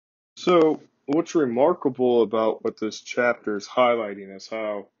So, what's remarkable about what this chapter is highlighting is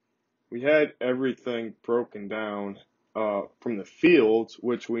how we had everything broken down from the fields,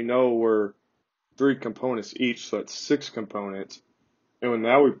 which we know were 3 components each, so that's 6 components. And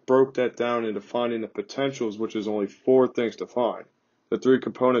now we broke that down into finding the potentials, which is only 4 things to find. The 3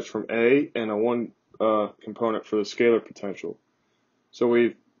 components from A and a 1 component for the scalar potential. So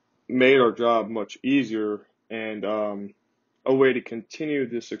we've made our job much easier, and a way to continue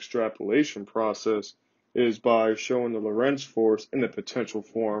this extrapolation process is by showing the Lorentz force in the potential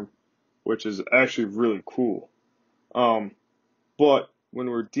form, which is actually really cool. But when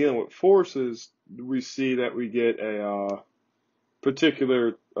we're dealing with forces, we see that we get a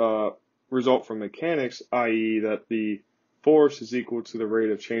particular result from mechanics, i.e. that the force is equal to the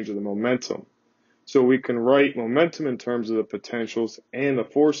rate of change of the momentum. So we can write momentum in terms of the potentials and the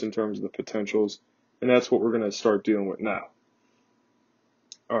force in terms of the potentials, and that's what we're going to start dealing with now.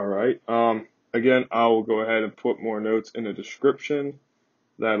 All right. Again, I will go ahead and put more notes in the description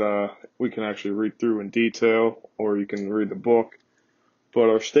that we can actually read through in detail, or you can read the book. But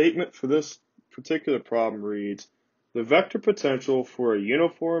our statement for this particular problem reads, the vector potential for a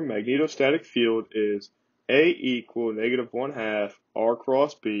uniform magnetostatic field is A equal -1/2 R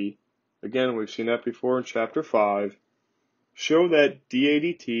cross B. Again, we've seen that before in chapter 5. Show that dA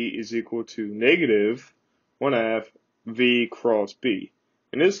dt is equal to -1/2 V cross B.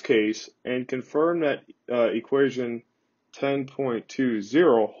 In this case, and confirm that equation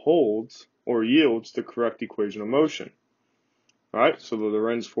 10.20 holds or yields the correct equation of motion. Alright, so the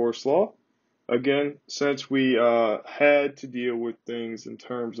Lorentz force law. Again, since we had to deal with things in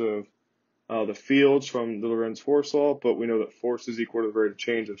terms of the fields from the Lorentz force law, but we know that force is equal to the rate of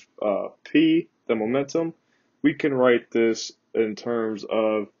change of P, the momentum, we can write this in terms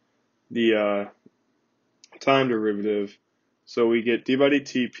of the time derivative. So we get d by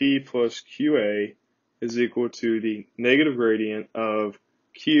dt P plus QA is equal to the negative gradient of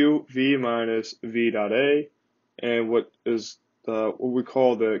QV minus V dot A, and what is what we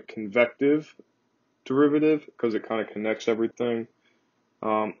call the convective derivative, because it kind of connects everything.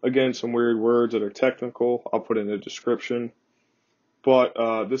 Again, some weird words that are technical, I'll put in the description. But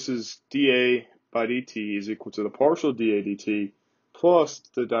this is dA by dt is equal to the partial dA dt plus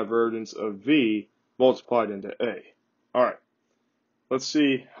the divergence of V multiplied into A. Alright, let's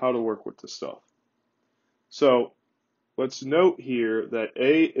see how to work with this stuff. So let's note here that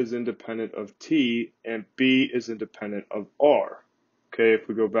A is independent of T and B is independent of R. Okay, if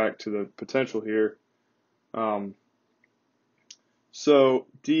we go back to the potential here, so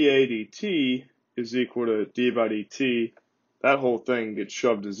dA dt is equal to d by dt. That whole thing gets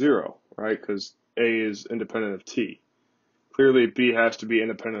shoved to 0, right? Because A is independent of T. Clearly, B has to be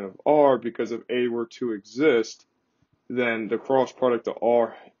independent of R, because if A were to exist, then the cross product of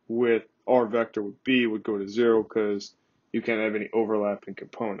R with R vector with B would go to 0, because you can't have any overlapping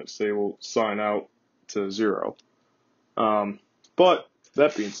components. They will sign out to 0. But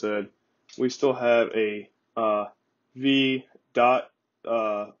that being said, we still have a V dot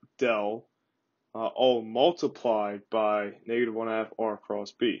del all multiplied by -1/2 R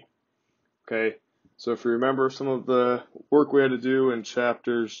cross B. Okay, so if you remember some of the work we had to do in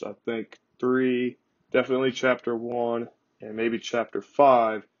chapters, I think 3, definitely chapter 1, and maybe chapter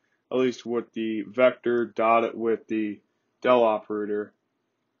 5, at least with the vector dotted with the del operator,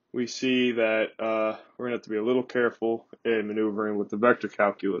 we see that we're going to have to be a little careful in maneuvering with the vector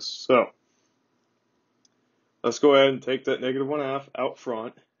calculus. So let's go ahead and take that -1/2 out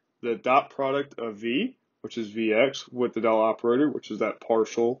front. The dot product of V, which is Vx, with the del operator, which is that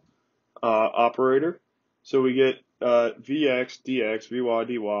partial operator. So we get Vx dx, Vy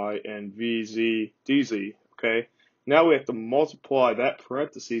dy, and Vz dz. Okay. Now we have to multiply that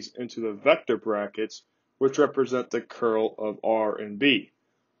parentheses into the vector brackets, which represent the curl of R and B.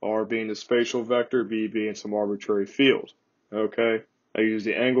 R being the spatial vector, B being some arbitrary field. Okay. I use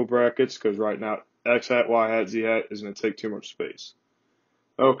the angle brackets because right now x hat, y hat, z hat is going to take too much space.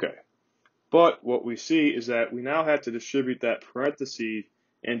 Okay. But what we see is that we now have to distribute that parentheses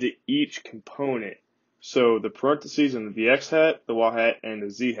into each component. So the parentheses in the Vx hat, the y hat, and the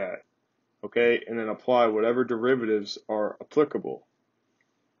z hat. Okay, and then apply whatever derivatives are applicable.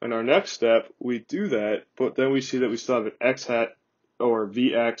 In our next step, we do that, but then we see that we still have an x hat or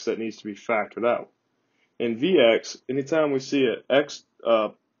Vx that needs to be factored out. In Vx, anytime we see an x,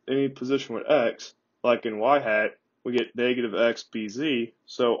 any position with x, like in y hat, we get negative x bz,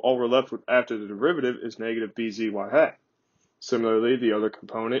 so all we're left with after the derivative is negative bz y hat. Similarly, the other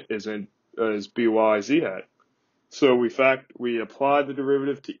component is by z hat. So we apply the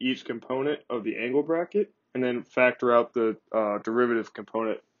derivative to each component of the angle bracket, and then factor out the derivative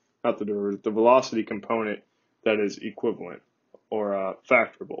component not the derivative, the velocity component that is equivalent or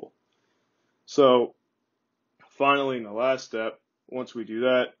factorable. So finally, in the last step, once we do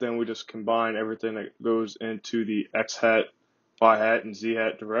that, then we just combine everything that goes into the x hat, y hat, and z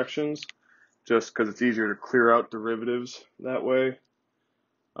hat directions, just because it's easier to clear out derivatives that way.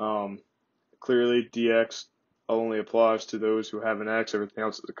 Clearly, dx only applies to those who have an x. Everything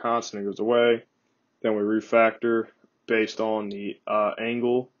else is a constant, it goes away. Then we refactor based on the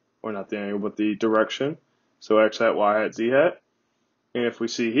angle, or not the angle, but the direction. So x hat, y hat, z hat. And if we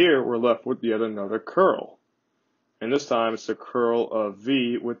see here, we're left with yet another curl. And this time it's the curl of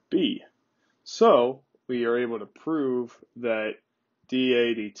v with b. So we are able to prove that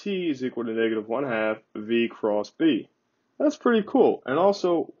dA dt is equal to -1/2 v cross b. That's pretty cool. And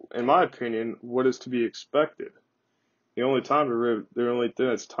also, in my opinion, what is to be expected. The only thing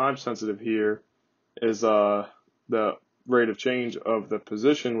that's time sensitive here is the rate of change of the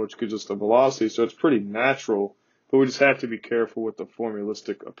position, which gives us the velocity. So it's pretty natural, but we just have to be careful with the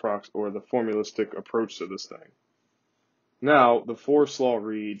formalistic approach to this thing. Now, the force law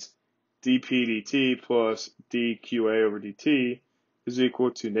reads dP dt plus dQA over dt is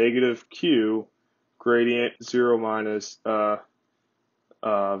equal to -q gradient 0 minus v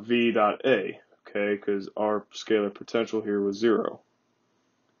dot A, okay, because our scalar potential here was 0.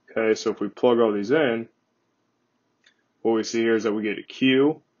 Okay, so if we plug all these in, what we see here is that we get a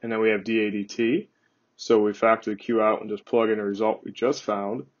q, and then we have dA dt. So we factor the q out and just plug in the result we just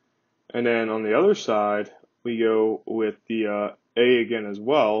found. And then on the other side, we go with the A again as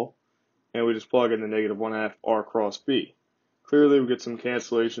well, and we just plug in the -1/2 r cross b. Clearly, we get some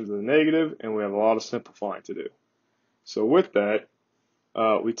cancellations of the negative, and we have a lot of simplifying to do. So with that,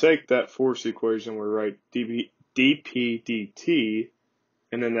 we take that force equation, we write dP dt,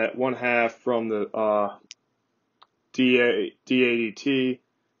 and then that 1/2 from the dA dt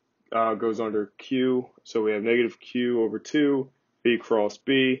goes under q, so we have -q over 2 v cross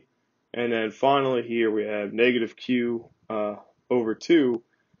b, and then finally here we have -q over 2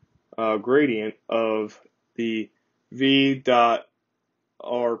 gradient of the v dot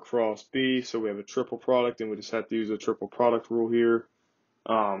r cross b. So we have a triple product, and we just have to use a triple product rule here.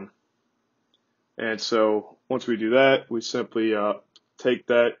 And so once we do that, we simply take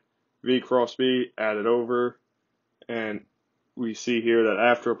that v cross b, add it over, and we see here that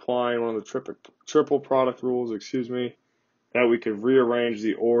after applying one of the triple product rules, that we could rearrange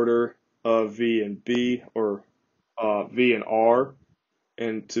the order of v and b, or v and r.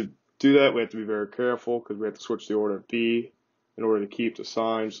 And to do that, we have to be very careful because we have to switch the order of b in order to keep the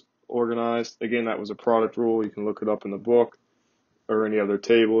signs organized. Again, that was a product rule. You can look it up in the book or any other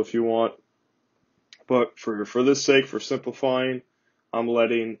table if you want. But for this sake, for simplifying, I'm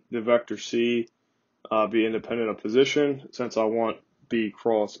letting the vector c be independent of position since I want b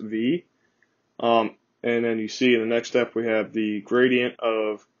cross v. And then you see in the next step we have the gradient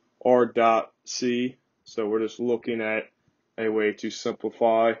of r dot c. So we're just looking at a way to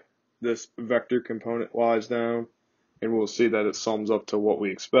simplify this vector component wise down, and we'll see that it sums up to what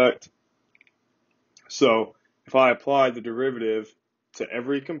we expect. So if I apply the derivative to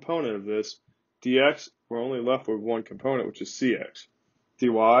every component of this, dx, we're only left with one component, which is cx. dy,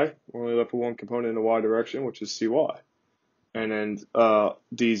 we're only left with one component in the y direction, which is cy. And then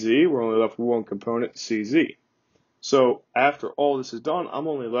dz, we're only left with one component, cz. So after all this is done, I'm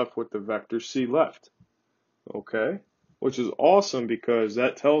only left with the vector c left. Okay, which is awesome because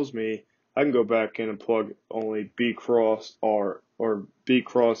that tells me I can go back in and plug only b cross r or b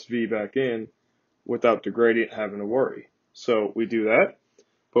cross v back in without the gradient having to worry. So we do that,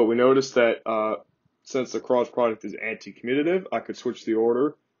 but we notice that since the cross product is anti-commutative, I could switch the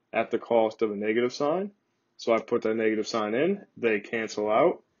order at the cost of a negative sign. So I put that negative sign in, they cancel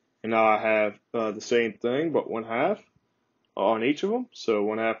out, and now I have the same thing but 1/2 on each of them. So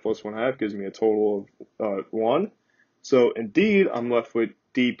 1/2 plus 1/2 gives me a total of 1. So indeed, I'm left with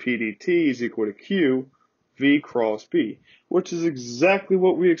dP dt is equal to q v cross b, which is exactly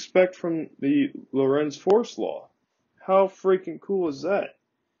what we expect from the Lorentz force law. How freaking cool is that?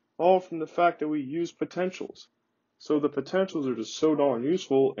 All from the fact that we use potentials. So the potentials are just so darn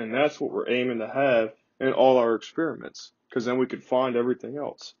useful, and that's what we're aiming to have in all our experiments, because then we could find everything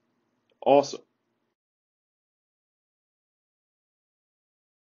else. Awesome.